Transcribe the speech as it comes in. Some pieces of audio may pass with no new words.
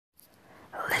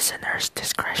Listener's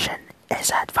discretion is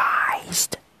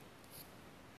advised.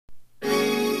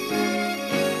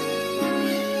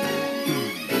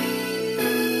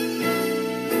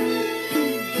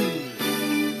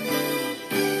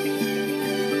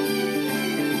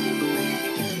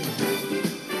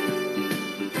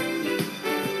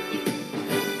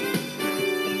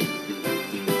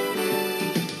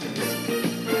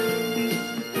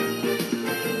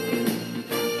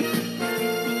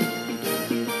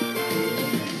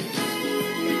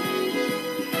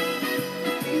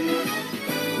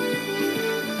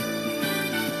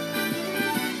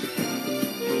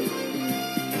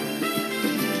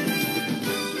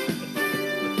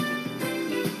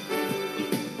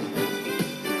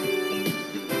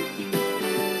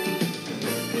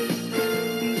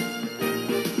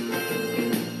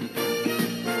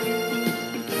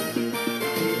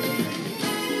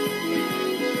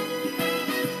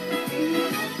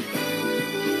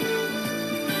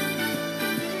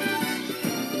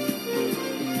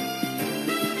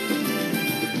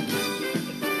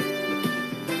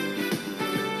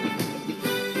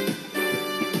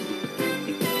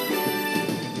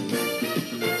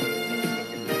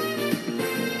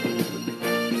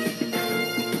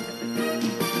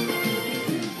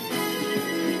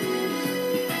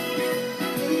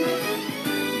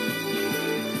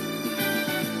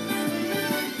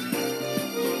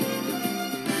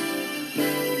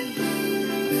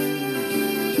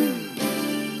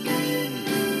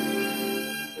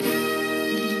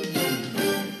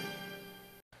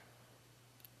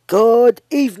 Good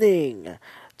evening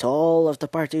to all of the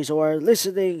parties who are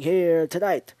listening here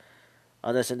tonight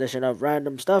on this edition of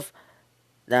Random Stuff.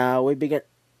 Now we begin.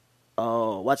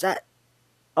 Oh, what's that?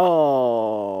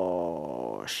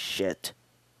 Oh, shit.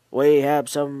 We have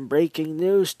some breaking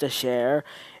news to share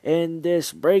in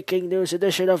this breaking news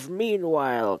edition of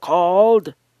Meanwhile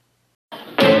called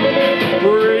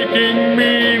Breaking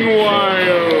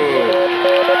Meanwhile.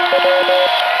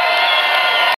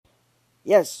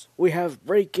 Yes, we have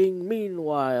breaking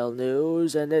meanwhile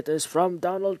news, and it is from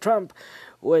Donald Trump,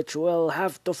 which will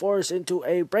have to force into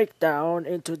a breakdown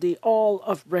into the all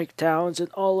of breakdowns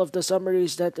and all of the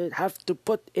summaries that they have to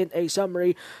put in a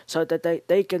summary so that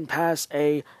they can pass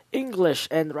a English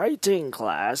and writing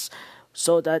class.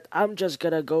 So that I'm just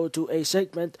gonna go to a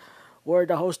segment where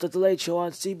the host of The Late Show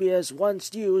on CBS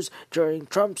once used during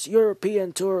Trump's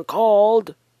European tour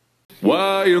called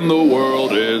Why in the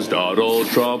world is Donald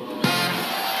Trump?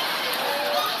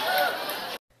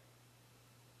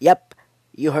 Yep,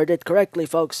 you heard it correctly,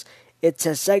 folks. It's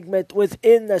a segment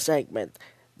within the segment.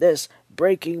 This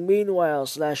Breaking Meanwhile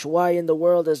 / Why in the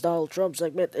World is Donald Trump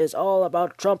segment is all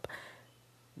about Trump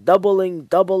doubling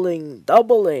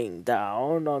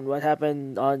down on what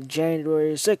happened on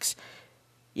January 6th.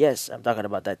 Yes, I'm talking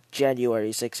about that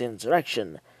January 6th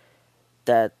insurrection.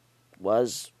 That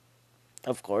was,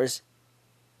 of course,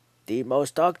 the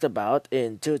most talked about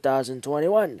in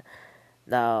 2021.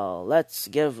 Now, let's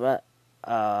give a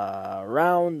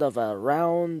round.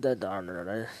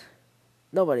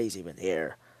 Nobody's even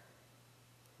here.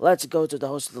 Let's go to the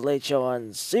host of The Late Show on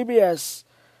CBS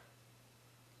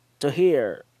to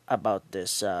hear about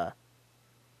this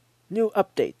new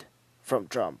update from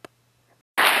Trump.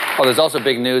 Oh, there's also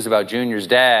big news about Junior's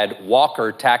dad,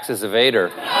 Walker, taxes evader.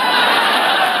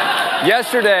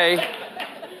 Yesterday,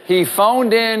 he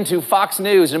phoned in to Fox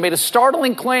News and made a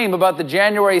startling claim about the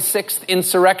January 6th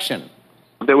insurrection.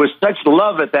 There was such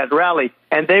love at that rally,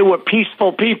 and they were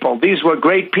peaceful people. These were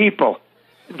great people.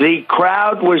 The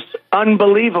crowd was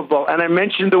unbelievable, and I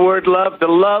mentioned the word love. The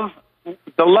love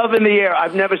in the air.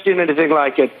 I've never seen anything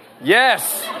like it.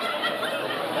 Yes.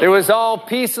 It was all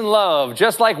peace and love,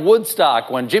 just like Woodstock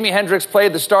when Jimi Hendrix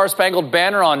played the Star-Spangled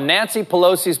Banner on Nancy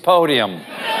Pelosi's podium.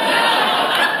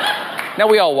 Now,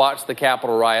 we all watched the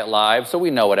Capitol riot live, so we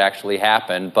know what actually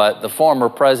happened, but the former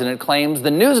president claims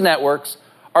the news networks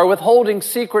are withholding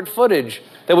secret footage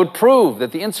that would prove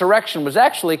that the insurrection was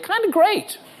actually kind of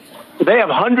great. They have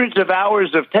hundreds of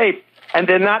hours of tape, and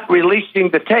they're not releasing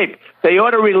the tape. They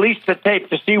ought to release the tape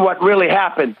to see what really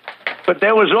happened. But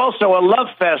there was also a love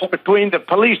fest between the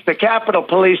police, the Capitol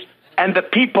Police, and the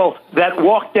people that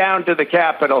walked down to the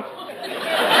Capitol.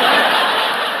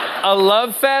 A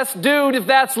love fest? Dude, if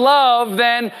that's love,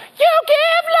 then you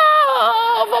give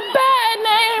love a bad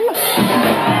name.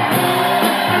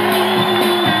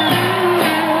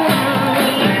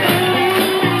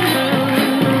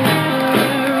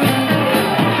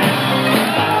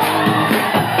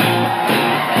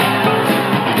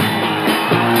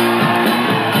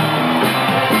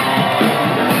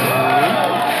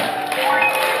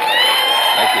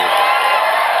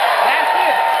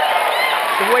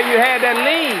 You had that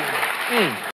lean.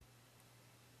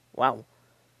 Wow.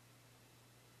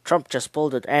 Trump just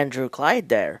pulled an Andrew Clyde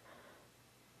there.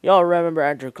 Y'all remember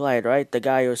Andrew Clyde, right? The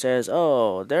guy who says,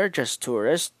 oh, they're just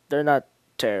tourists. They're not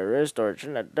terrorists, or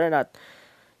they're not,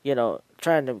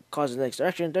 trying to cause an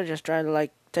insurrection. They're just trying to,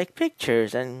 take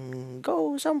pictures and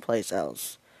go someplace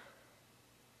else.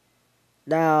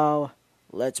 Now,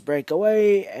 let's break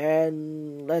away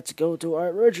and let's go to our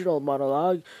original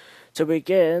monologue. To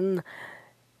begin,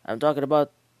 I'm talking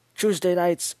about Tuesday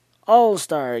night's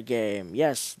All-Star Game.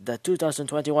 Yes, the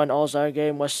 2021 All-Star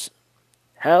Game was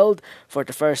held for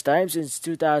the first time since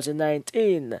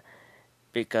 2019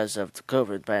 because of the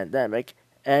COVID pandemic,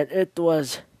 and it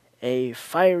was a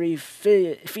fiery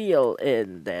feel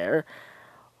in there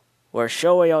where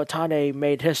Shohei Ohtani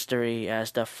made history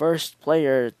as the first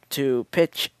player to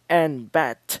pitch and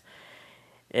bat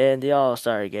in the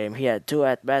All-Star Game. He had 2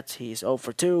 at-bats. He's 0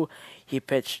 for 2. He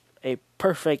pitched a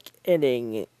perfect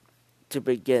inning to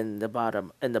begin the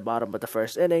bottom of the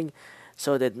first inning.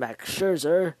 So did Max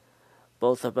Scherzer.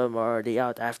 Both of them are already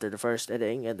out after the first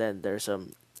inning, and then there's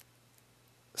some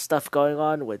stuff going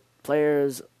on with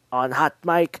players on hot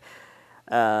mic.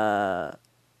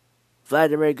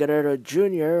 Vladimir Guerrero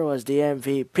Jr. was the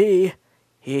MVP.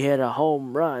 He hit a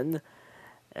home run,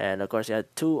 and of course he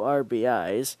had 2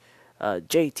 RBIs.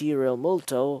 JT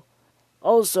Realmuto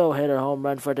also hit a home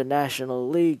run for the National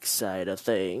League side of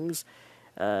things.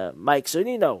 Mike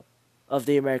Zunino of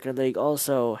the American League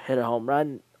also hit a home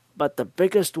run, but the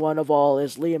biggest one of all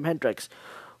is Liam Hendriks,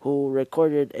 who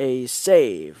recorded a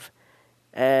save.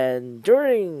 And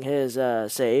during his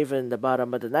save in the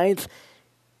bottom of the 9th,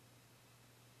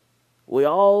 we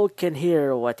all can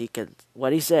hear what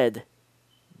he said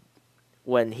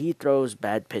when he throws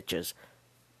bad pitches.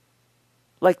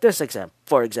 Like this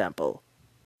for example.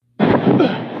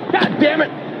 God damn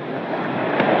it!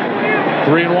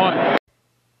 3-1.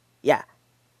 Yeah.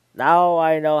 Now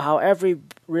I know how every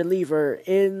reliever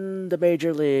in the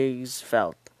major leagues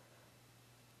felt.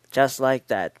 Just like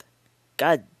that.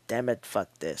 God damn it, fuck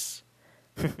this.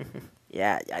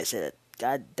 Yeah, I said it.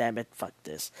 God damn it, fuck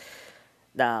this.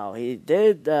 Now, he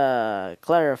did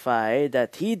clarify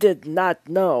that he did not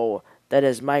know that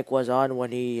his mic was on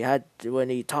when he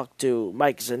talked to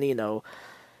Mike Zunino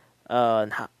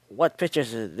on what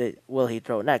pitches will he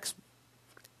throw next.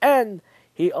 And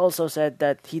he also said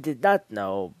that he did not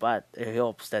know, but he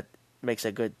hopes that makes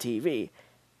a good TV.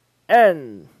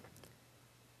 And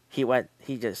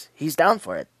he's down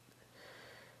for it.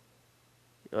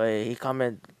 He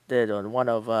commented on one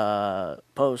of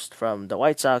posts from the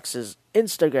White Sox's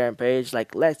Instagram page,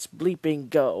 like, let's bleeping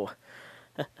go.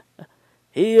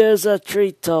 He is a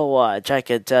treat to watch, I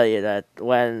can tell you that.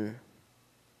 When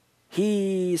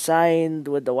he signed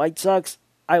with the White Sox,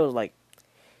 I was like,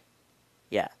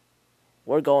 yeah,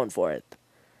 we're going for it.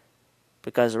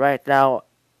 Because right now,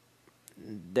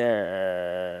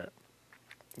 they're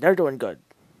doing good.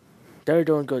 They're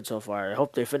doing good so far. I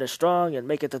hope they finish strong and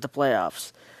make it to the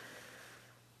playoffs.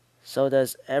 So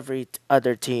does every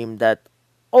other team that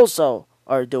also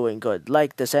are doing good,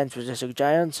 like the San Francisco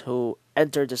Giants, who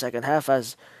entered the second half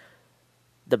as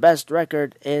the best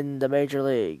record in the major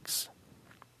leagues.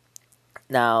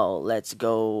 Now, let's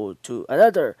go to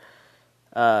another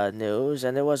news,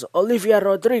 and it was Olivia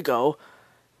Rodrigo,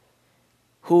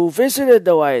 who visited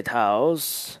the White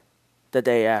House the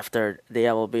day after the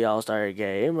MLB All-Star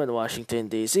Game in Washington,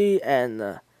 D.C.,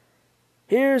 and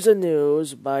here's the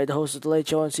news by the host of The Late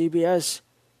Show on CBS,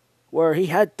 where he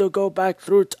had to go back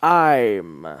through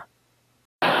time.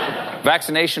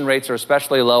 Vaccination rates are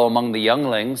especially low among the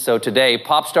younglings, so today,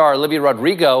 pop star Olivia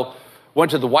Rodrigo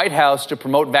went to the White House to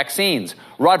promote vaccines.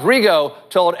 Rodrigo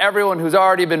told everyone who's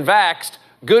already been vaxxed,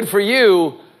 good for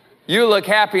you, you look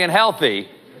happy and healthy.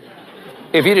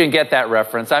 If you didn't get that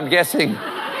reference, I'm guessing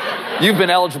you've been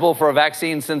eligible for a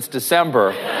vaccine since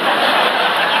December. And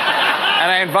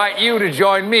I invite you to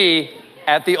join me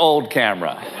at the old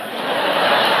camera.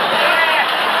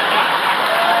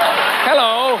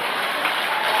 Hello.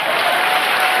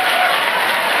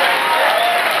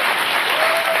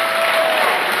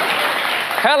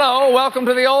 Hello, welcome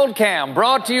to the old cam,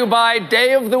 brought to you by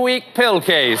Day of the Week Pill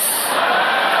Case.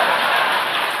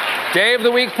 Day of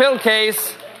the Week Pill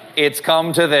Case, it's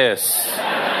come to this.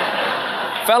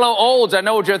 Fellow olds, I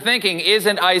know what you're thinking.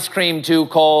 Isn't ice cream too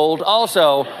cold?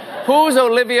 Also, who's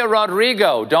Olivia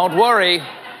Rodrigo? Don't worry,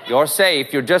 you're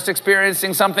safe. You're just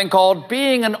experiencing something called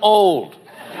being an old.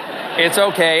 It's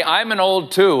okay, I'm an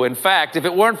old too. In fact, if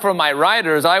it weren't for my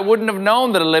writers, I wouldn't have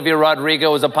known that Olivia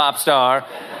Rodrigo is a pop star,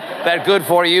 that Good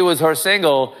For You is her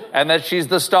single, and that she's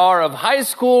the star of High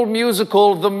School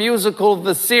Musical,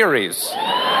 the series.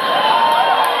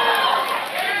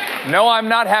 No, I'm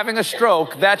not having a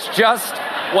stroke. That's just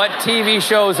what TV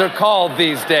shows are called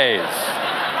these days.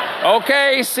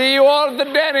 Okay, see you all at the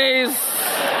Denny's.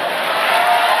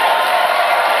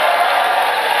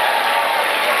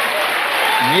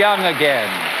 Young again.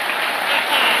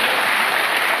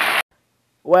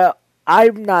 Well,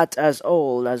 I'm not as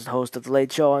old as the host of The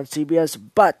Late Show on CBS,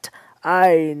 but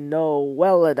I know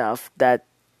well enough that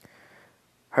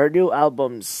her new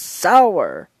album,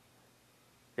 Sour,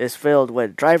 is filled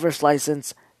with Driver's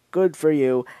License, Good For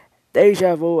You,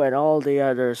 Deja Vu, and all the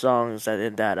other songs that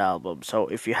in that album. So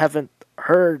if you haven't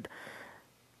heard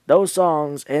those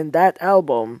songs in that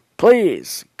album,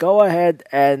 please go ahead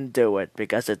and do it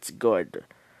because it's good.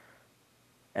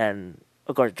 And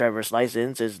of course, Driver's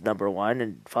License is number one,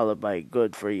 and followed by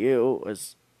Good For You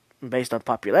is based on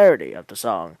popularity of the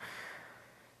song.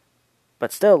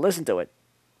 But still, listen to it.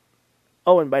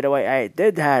 Oh, and by the way, I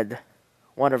did had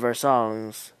one of her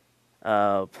songs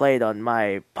played on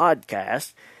my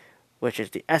podcast, which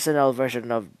is the SNL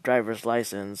version of Driver's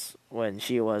License, when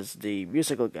she was the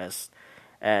musical guest,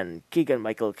 and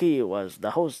Keegan-Michael Key was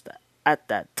the host at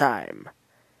that time.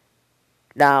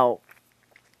 Now,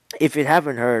 if you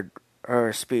haven't heard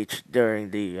her speech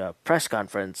during the press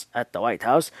conference at the White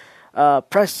House,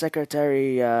 Press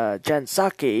Secretary Jen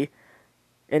Psaki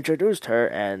introduced her,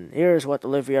 and here's what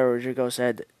Olivia Rodrigo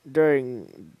said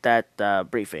during that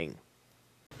briefing.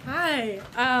 Hi.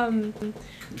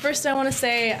 First, I want to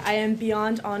say I am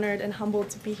beyond honored and humbled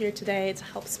to be here today to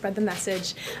help spread the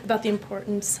message about the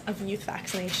importance of youth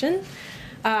vaccination.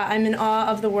 I'm in awe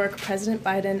of the work President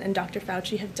Biden and Dr.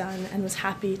 Fauci have done and was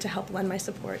happy to help lend my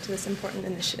support to this important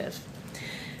initiative.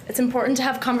 It's important to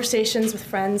have conversations with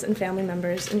friends and family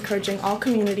members, encouraging all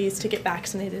communities to get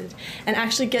vaccinated and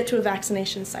actually get to a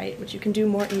vaccination site, which you can do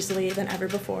more easily than ever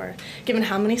before, given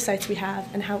how many sites we have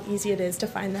and how easy it is to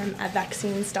find them at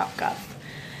vaccines.gov.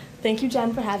 Thank you,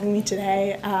 Jen, for having me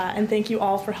today, and thank you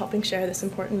all for helping share this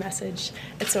important message.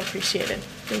 It's so appreciated.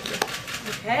 Thank you.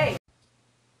 Okay.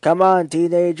 Come on,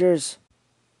 teenagers.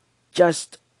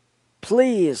 Just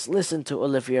please listen to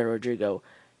Olivia Rodrigo.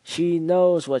 She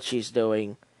knows what she's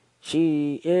doing.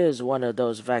 She is one of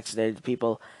those vaccinated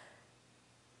people.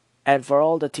 And for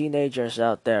all the teenagers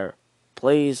out there,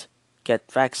 please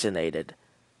get vaccinated.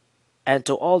 And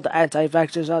to all the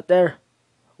anti-vaxxers out there,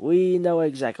 we know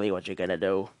exactly what you're gonna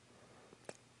do.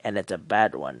 And it's a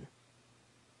bad one.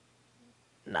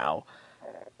 Now,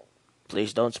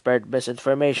 please don't spread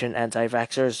misinformation,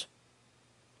 anti-vaxxers.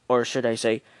 Or should I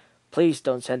say, please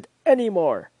don't send any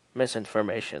more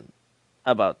misinformation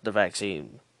about the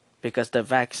vaccine, because the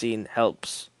vaccine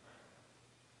helps.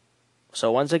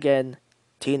 So once again,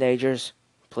 teenagers,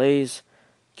 please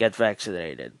get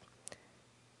vaccinated.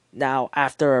 Now,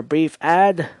 after a brief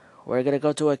ad, we're going to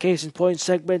go to a case in point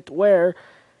segment where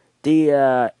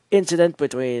the incident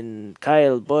between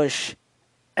Kyle Busch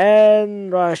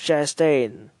and Ross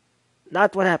Chastain,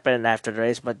 not what happened after the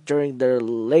race, but during the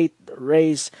late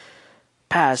race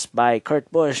pass by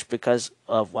Kurt Busch because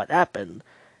of what happened.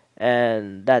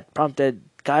 And that prompted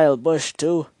Kyle Busch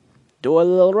to do a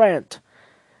little rant.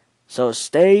 So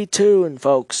stay tuned,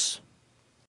 folks.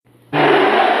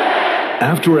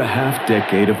 After a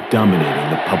half-decade of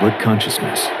dominating the public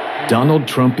consciousness, Donald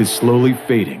Trump is slowly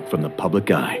fading from the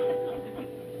public eye.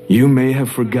 You may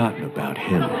have forgotten about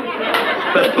him.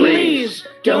 But please,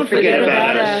 don't forget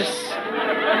about us.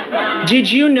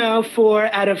 Did you know 4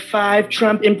 out of 5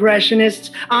 Trump impressionists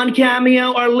on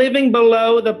Cameo are living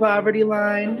below the poverty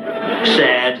line?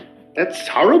 Sad. That's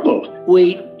horrible.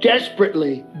 We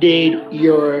desperately need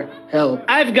your help.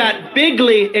 I've got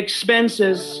bigly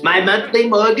expenses. My monthly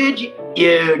mortgage?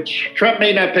 Huge. Trump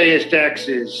may not pay his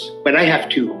taxes, but I have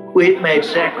to. We've made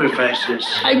sacrifices.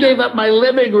 I gave up my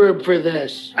living room for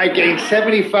this. I gained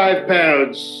 75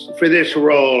 pounds for this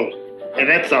role, and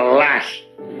that's a lot.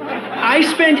 I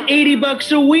spent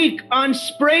 $80 a week on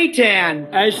spray tan.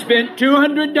 I spent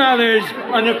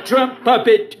 $200 on a Trump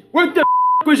puppet. What the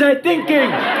was I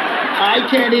thinking? I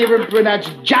can't even pronounce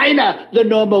China the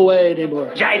normal way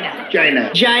anymore. China.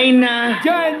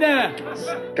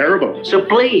 Terrible. So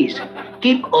please,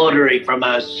 keep ordering from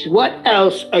us. What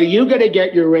else are you going to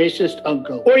get your racist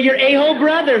uncle? Or your a-hole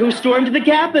brother who stormed the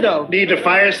Capitol? Need to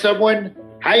fire someone?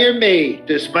 Hire me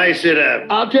to spice it up.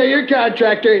 I'll tell your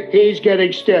contractor he's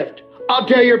getting stiffed. I'll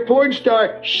tell your porn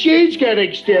star she's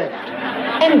getting stiffed.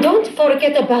 And don't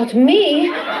forget about me,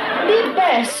 the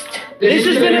best. This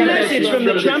has been a message from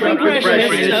the Trump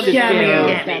impressionists of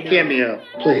Cameo.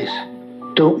 Please,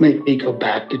 don't make me go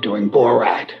back to doing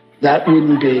Borat. That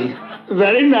wouldn't be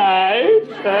very nice.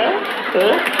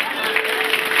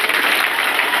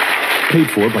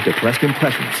 Paid for by the Depressed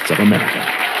Impressionists of America.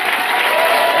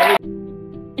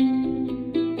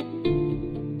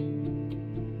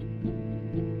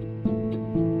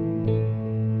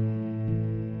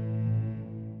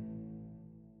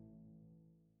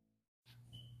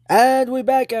 And we're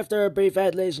back after a brief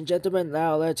ad, ladies and gentlemen.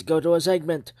 Now let's go to a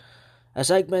segment. A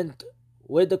segment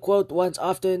with the quote once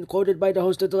often quoted by the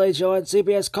host of the late show on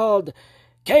CBS called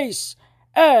Case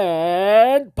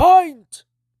and Point.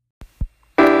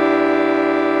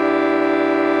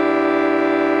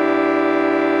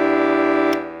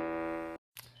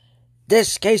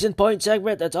 This Case in Point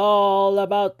segment, it's all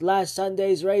about last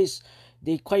Sunday's race,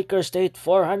 the Quaker State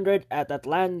 400 at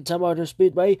Atlanta Motor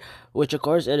Speedway, which of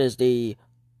course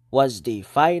was the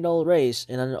final race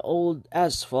in an old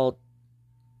asphalt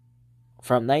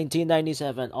from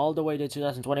 1997 all the way to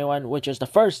 2021, which is the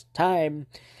first time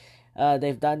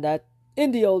they've done that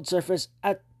in the old surface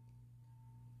at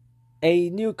a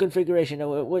new configuration,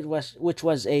 which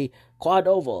was a quad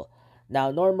oval.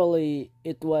 Now, normally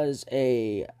it was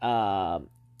a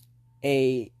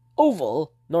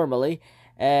oval normally,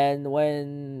 and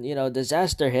when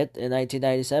disaster hit in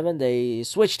 1997, they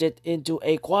switched it into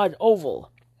a quad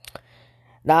oval.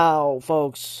 Now,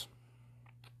 folks,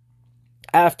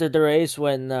 after the race,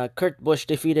 when Kurt Busch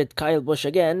defeated Kyle Busch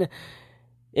again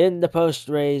in the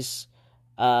post-race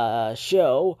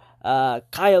show,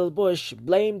 Kyle Busch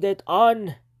blamed it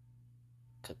on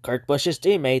Kurt Busch's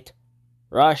teammate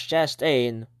Ross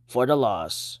Chastain for the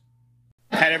loss.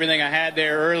 Had everything I had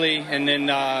there early, and then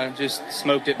just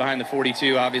smoked it behind the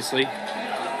 42, obviously.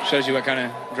 Shows you what kind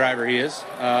of driver he is.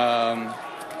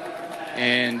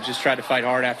 And just tried to fight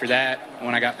hard after that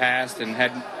when I got past, and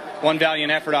had one valiant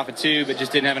effort off of 2, but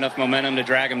just didn't have enough momentum to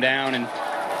drag him down and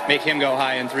make him go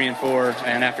high in 3 and 4.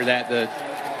 And after that, the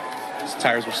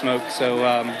tires were smoked. So,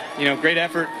 great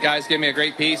effort. Guys gave me a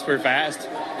great piece. We were fast.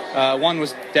 One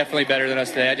was definitely better than us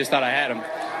today. I just thought I had him.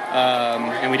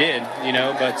 And we did,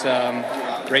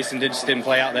 but racing just didn't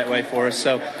play out that way for us.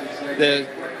 So the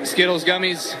Skittles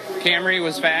Gummies Camry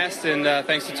was fast, and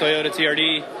thanks to Toyota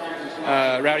TRD,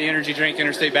 Rowdy Energy Drink,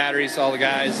 Interstate Batteries, all the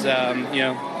guys,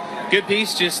 good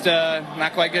piece, just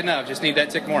not quite good enough. Just need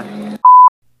that tick more.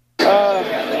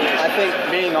 I think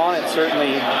being on it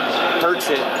certainly hurts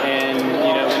it, and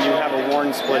when you have a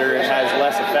worn splitter, it has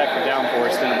less effect of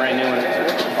downforce than a brand new one.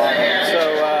 So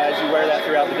as you wear that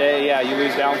throughout the day, yeah, you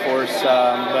lose downforce,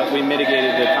 but we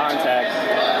mitigated the contact,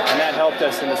 and that helped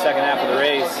us in the second half of the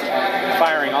race,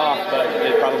 firing off, but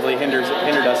it probably hindered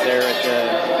us there at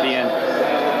the end.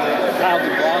 Kyle,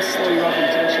 did Ross slow you up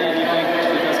intentionally, do you think?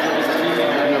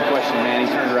 No question, man.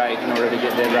 He turned right in order to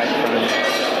get dead right in front of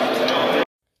me.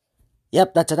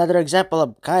 Yep, that's another example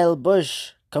of Kyle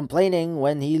Busch complaining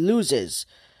when he loses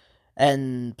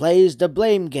and plays the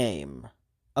blame game,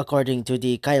 according to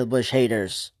the Kyle Busch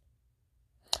haters.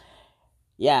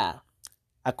 Yeah,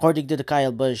 according to the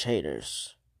Kyle Busch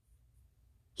haters,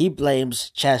 he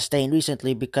blames Chastain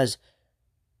recently because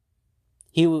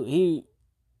he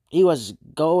was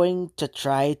going to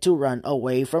try to run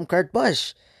away from Kurt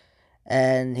Busch,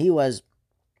 and he was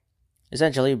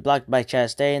essentially blocked by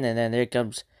Chastain, and then here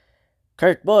comes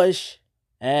Kurt Busch,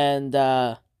 and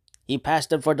he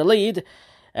passed him for the lead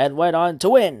and went on to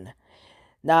win.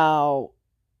 Now,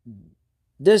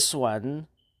 this one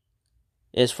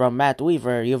is from Matt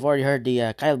Weaver. You've already heard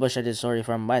the Kyle Busch had this story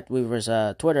from Matt Weaver's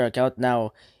Twitter account.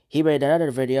 Now, he made another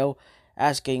video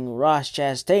asking Ross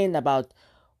Chastain about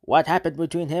what happened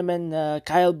between him and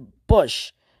Kyle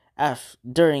Busch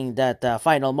during that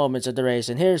final moments of the race.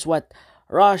 And here's what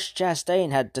Ross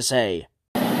Chastain had to say.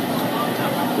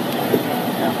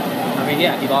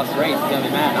 Yeah, he lost the race. He's gonna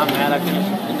be mad. I'm mad. I finished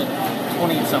in the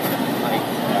 20-something.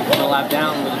 A lap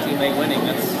down with a teammate winning.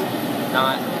 That's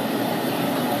not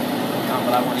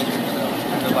what I want either.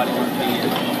 So nobody wants to be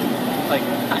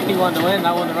in. He wanted to win.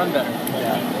 I wanted to run better.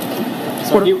 Yeah.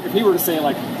 So if he were to say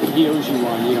he owes you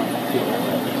one, you don't feel that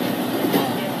way.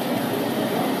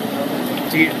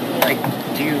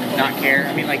 Do you not care?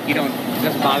 I mean, it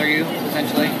doesn't bother you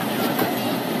essentially.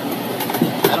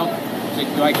 I don't.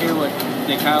 Do I care what?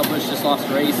 Kyle Busch just lost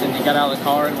a race, and he got out of the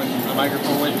car, and when the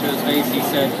microphone went to his face, he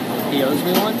said, he owes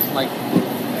me one?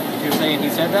 If you're saying he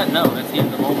said that, no, that's the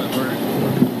end of the moment. We're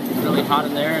really hot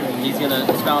in there, and he's going to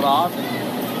spout off, and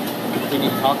if we need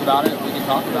to talk about it, we can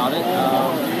talk about it.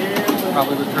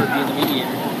 Probably with Kurt being the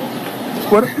mediator.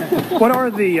 What are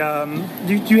the,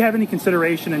 do you have any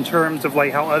consideration in terms of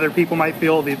how other people might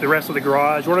feel, the rest of the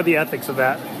garage? What are the ethics of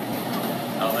that?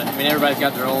 Everybody's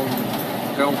got their own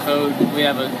code. We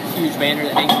have a huge banner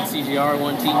that hangs in CGR,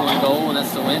 one team, one goal, and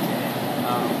that's the win.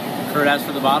 Kurt asked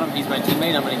for the bottom. He's my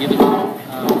teammate. I'm going to give it to him.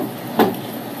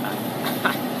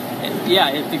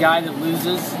 If the guy that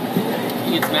loses,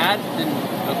 he gets mad, then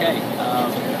okay.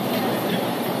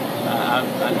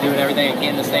 I'm doing everything I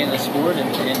can to stay in the sport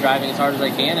and driving as hard as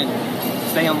I can, and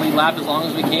stay on lead lap as long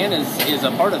as we can is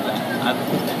a part of that.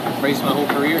 I've raced my whole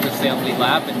career to stay on lead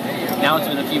lap, and now it's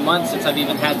been a few months since I've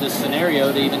even had this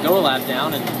scenario to even go a lap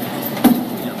down, and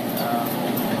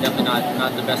definitely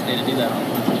not the best day to do that on.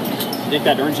 I think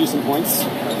that earns you some points.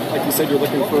 Like you said, you're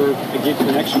looking for a gig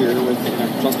for next year with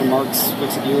Justin Marks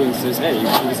looks at you and says, hey,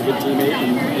 he was a good teammate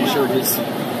and ensured his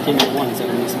teammate won. Is that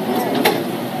going to be some points?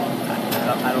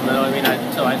 I don't know. I mean,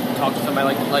 until I talk to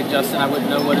somebody like Justin, I wouldn't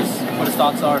know what his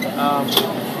thoughts are.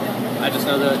 I just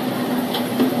know that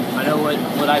I know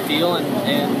what I feel and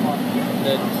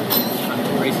that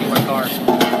I'm racing my car,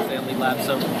 stay on lead lap.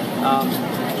 So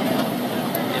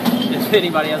if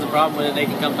anybody has a problem with it, they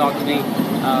can come talk to me.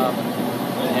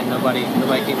 And nobody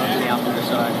came up to me out there,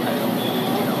 so I don't,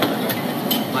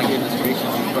 my goodness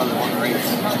gracious, his brother won the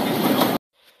race.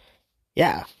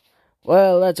 Yeah.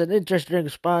 Well, that's an interesting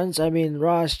response. I mean,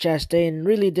 Ross Chastain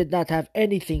really did not have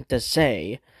anything to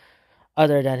say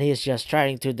other than he's just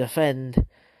trying to defend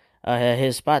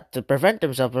his spot to prevent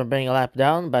himself from being a lap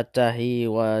down, but he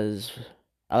was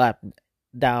a lap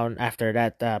down after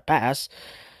that pass,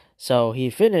 so he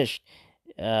finished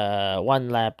 1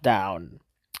 lap down.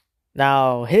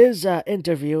 Now, his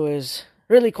interview is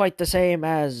really quite the same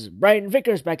as Brian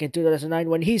Vickers back in 2009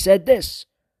 when he said this.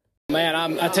 Man,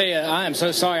 I tell you, I am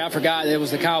so sorry. I forgot it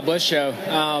was the Kyle Busch show.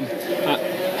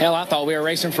 Hell, I thought we were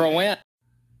racing for a win.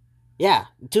 Yeah,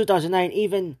 in 2009,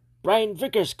 even Brian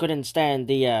Vickers couldn't stand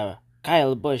the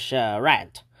Kyle Busch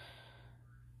rant.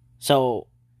 So,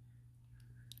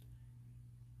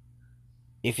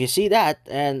 if you see that,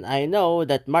 and I know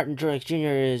that Martin Truex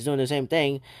Jr. is doing the same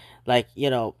thing, like,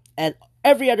 and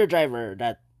every other driver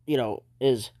that,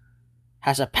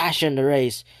 has a passion to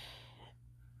race,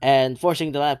 and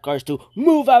forcing the lap cars to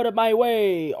move out of my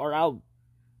way, or I'll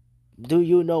do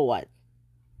you know what.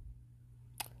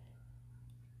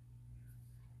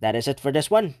 That is it for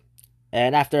this one.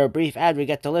 And after a brief ad, we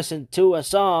get to listen to a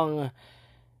song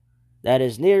that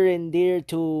is near and dear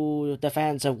to the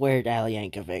fans of Weird Al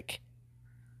Yankovic.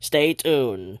 Stay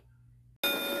tuned.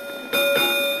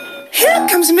 Here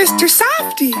comes Mr.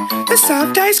 Softy, the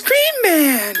soft ice cream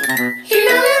man. He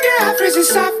no longer offers a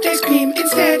soft ice cream.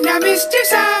 Instead, now Mr.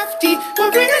 Softy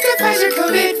will bring us the Pfizer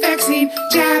COVID vaccine.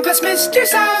 Jab us, Mr.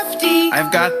 Softy.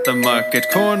 I've got the market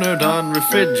cornered on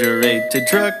refrigerated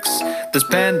trucks. This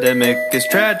pandemic is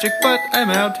tragic, but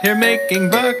I'm out here making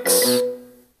bucks.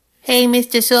 Hey,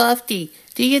 Mr. Softy,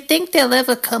 do you think they'll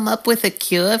ever come up with a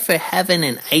cure for having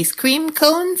an ice cream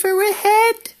cone for a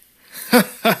head?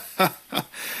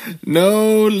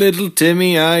 No, little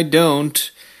Timmy, I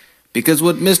don't. Because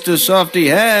what Mr. Softy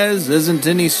has isn't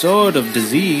any sort of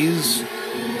disease.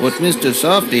 What Mr.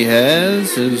 Softy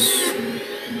has is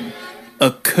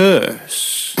a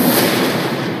curse.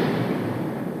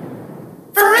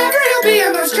 Forever he'll be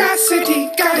a monstrosity.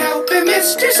 God help him,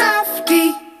 Mr.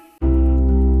 Softy.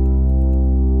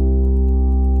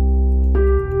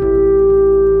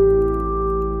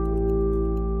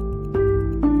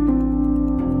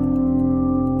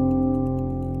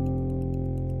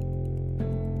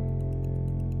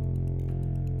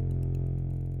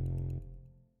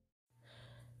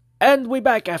 And we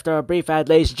back after a brief ad,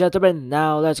 ladies and gentlemen.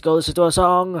 Now let's go listen to a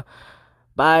song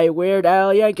by Weird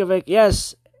Al Yankovic.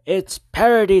 Yes, it's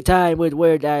parody time with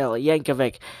Weird Al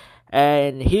Yankovic.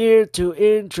 And here to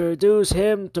introduce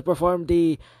him to perform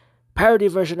the parody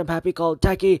version of Happy Called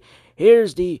Tacky,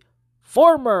 here's the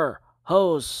former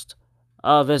host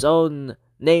of his own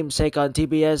namesake on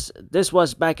TBS. This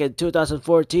was back in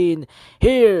 2014.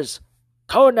 Here's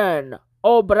Conan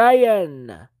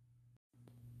O'Brien.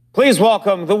 Please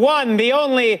welcome the one, the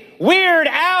only, Weird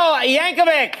Al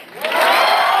Yankovic.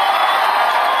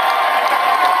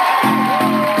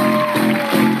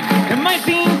 It might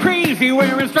seem crazy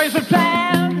wearing stripes of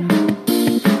plaid.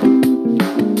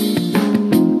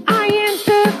 I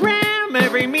Instagram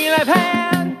every meal I've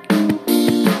had.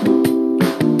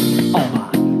 All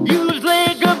my used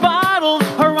liquor bottles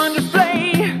are on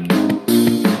display.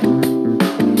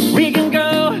 We can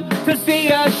go to see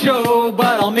a show,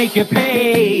 but I'll make you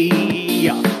pay.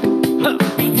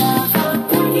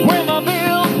 Wear my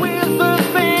bills with the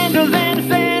sandals and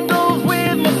sandals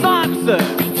with my socks.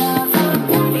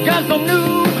 Got some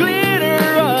new glitter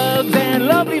rugs and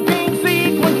lovely pink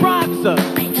sequin frocks.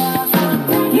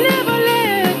 Never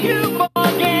let you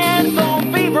forget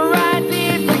some favor I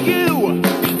did for you.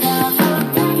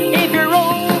 If you're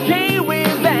okay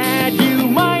with that, you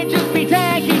might just be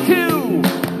tacky too.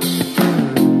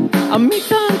 I meet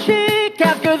some chick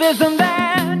after this and that.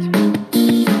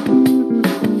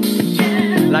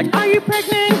 Like, are you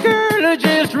pregnant, girl, or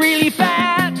just really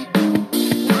fat?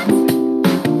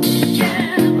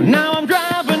 Now I'm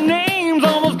driving names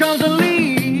almost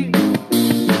constantly.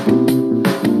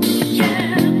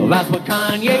 Well, that's what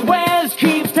Kanye West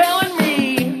keeps telling me.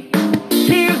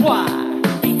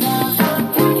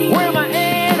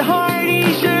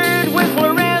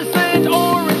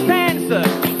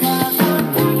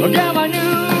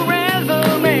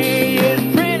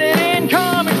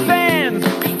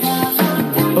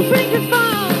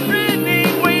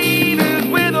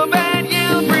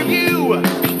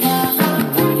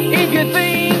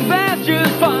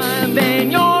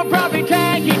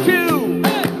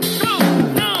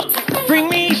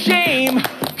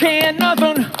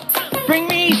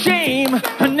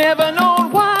 never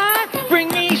known why. Bring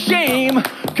me shame,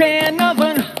 can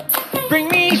nothing bring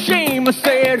me shame. I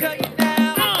said,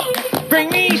 bring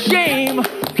me shame,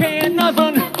 can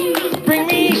nothing bring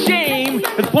me shame.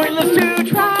 It's pointless to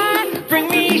try. Bring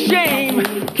me shame,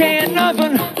 can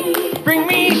nothing bring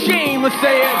me shame. I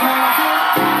said,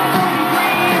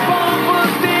 green bumper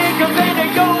stickers and they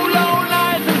go low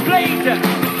license plate.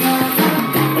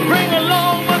 Bring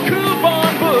along my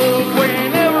coupon book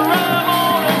whenever I'm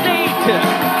on a date.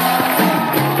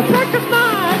 Practice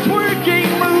my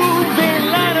twerking moves in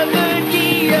line of the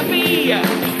DMV.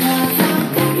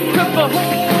 Took the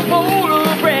whole bowl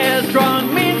of restaurant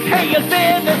mints, hey, you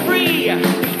said they're free.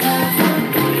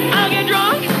 I'll get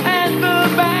drunk at the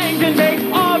bank and take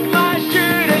off my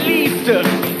shirt at least.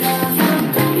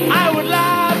 I would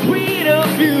live tweet a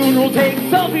funeral, take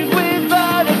selfies with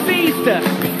the deceased.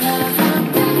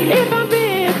 If I'm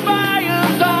bit by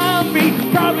a zombie,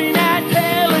 probably not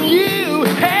telling you.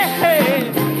 Hey,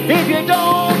 hey, if you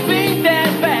don't think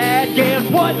that's bad, guess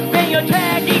what? Then you're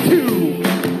tacky too.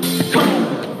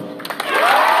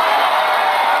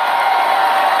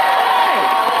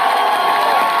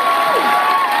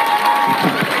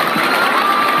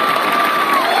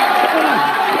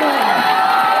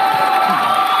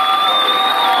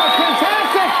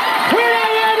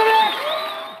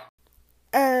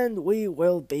 And we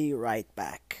will be right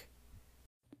back.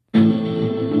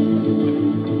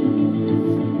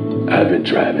 I've been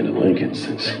driving a Lincoln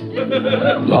since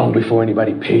long before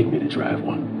anybody paid me to drive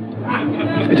one.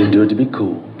 I didn't do it to be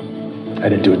cool. I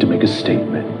didn't do it to make a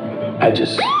statement. I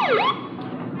just... Pull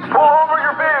over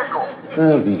your vehicle!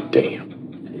 I'll be damned.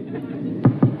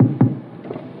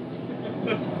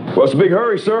 What's the big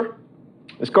hurry, sir?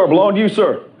 This car belonged to you,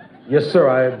 sir. Yes, sir.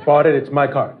 I bought it. It's my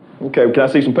car. Okay, can I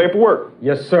see some paperwork?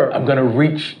 Yes, sir. I'm going to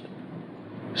reach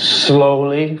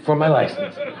slowly for my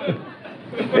license.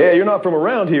 Yeah, you're not from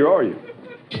around here, are you?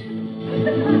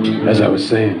 As I was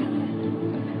saying,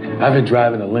 I've been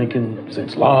driving a Lincoln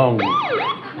since long... Pull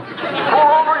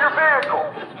over your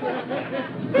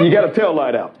vehicle! You got a tail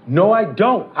light out. No, I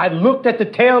don't. I looked at the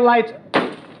tail lights.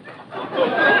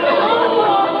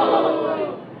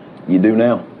 You do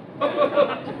now.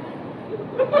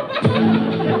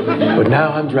 But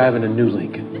now I'm driving a new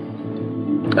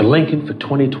Lincoln. A Lincoln for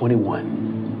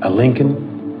 2021. A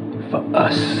Lincoln for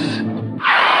us.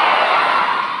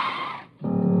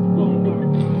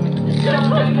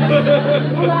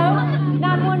 Hello?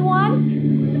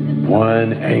 911?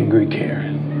 One angry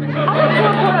Karen. I want to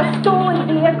report a stolen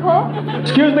vehicle.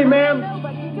 Excuse me, ma'am.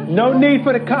 No need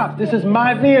for the cops. This is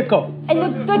my vehicle.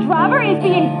 And the driver is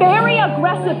being very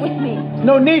aggressive with me.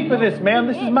 No need for this, ma'am.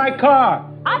 This is my car.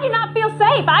 I do not feel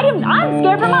safe. I'm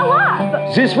scared for my life.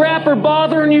 Is this rapper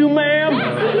bothering you, ma'am?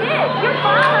 Yes, he is. You're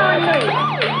bothering me.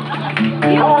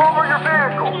 Pull over your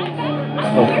vehicle!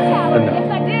 Oh,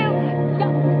 Yes, I do.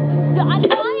 I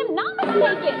am not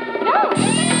mistaken.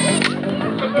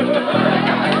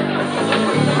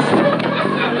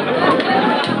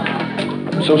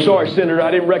 I'm so sorry, Senator.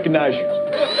 I didn't recognize you.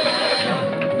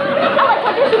 Alex,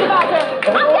 what's your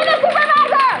supervisor? I'm getting a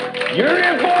supervisor! You're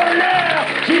in for it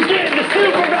now! She's getting the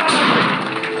supervisor!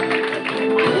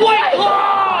 White Claw!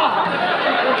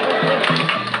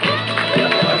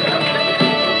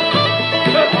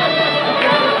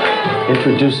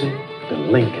 Introducing the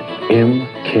Lincoln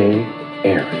MK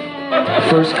Aaron. The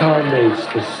first car made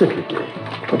specifically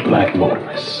for black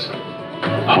motorists.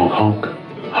 Honk honk,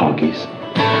 honkies.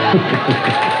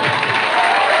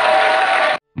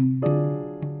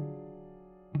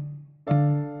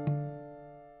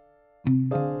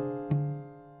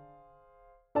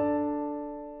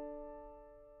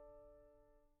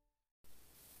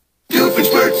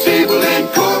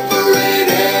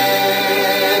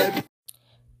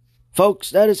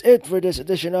 Folks, that is it for this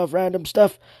edition of Random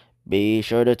Stuff. Be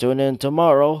sure to tune in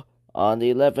tomorrow on the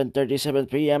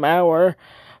 11:37 p.m. hour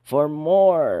for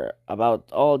more about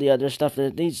all the other stuff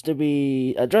that needs to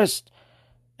be addressed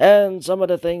and some of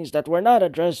the things that were not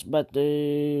addressed, but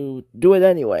do it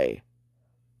anyway.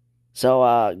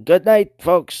 So, good night,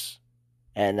 folks,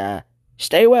 and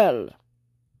stay well.